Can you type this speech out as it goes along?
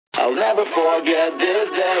I'll never forget this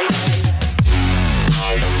day.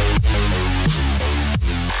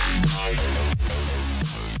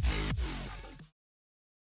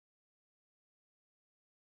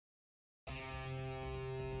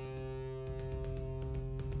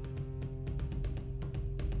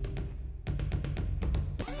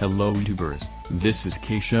 Hello YouTubers, this is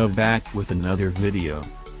Keshav back with another video.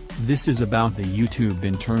 This is about the YouTube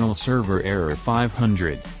internal server error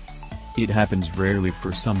 500. It happens rarely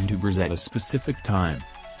for some YouTubers at a specific time.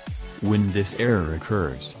 When this error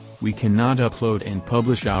occurs, we cannot upload and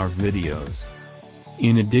publish our videos.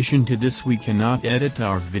 In addition to this, we cannot edit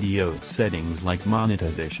our video settings like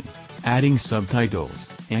monetization, adding subtitles,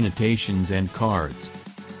 annotations and cards.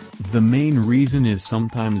 The main reason is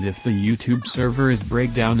sometimes if the YouTube server is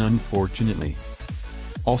break down, unfortunately.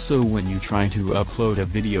 Also, when you try to upload a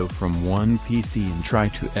video from one PC and try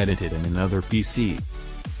to edit it in another PC.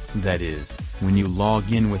 That is, when you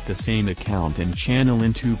log in with the same account and channel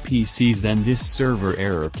in two PCs, then this server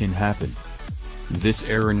error can happen. This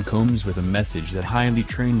error comes with a message that highly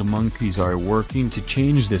trained monkeys are working to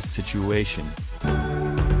change this situation.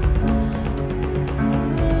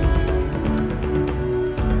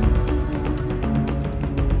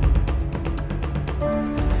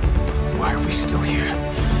 Why are we still here?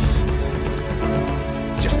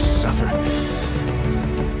 Just to suffer.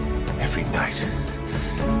 Every night,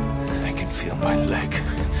 I can feel my leg,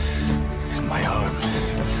 and my arm,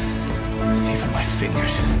 even my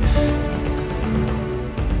fingers.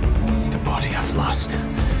 The body I've lost.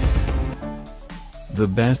 The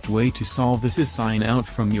best way to solve this is sign out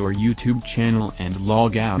from your YouTube channel and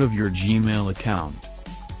log out of your Gmail account.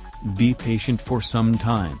 Be patient for some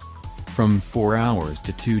time. From 4 hours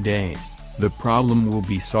to 2 days, the problem will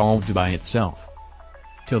be solved by itself.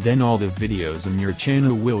 Till then, all the videos on your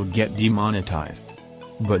channel will get demonetized.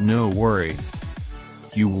 But no worries.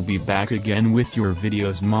 You will be back again with your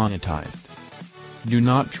videos monetized. Do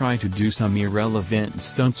not try to do some irrelevant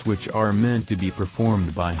stunts which are meant to be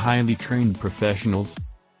performed by highly trained professionals.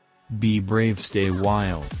 Be brave, stay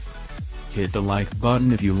wild. Hit the like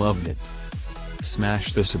button if you loved it.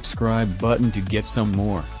 Smash the subscribe button to get some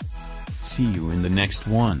more. See you in the next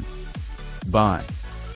one. Bye.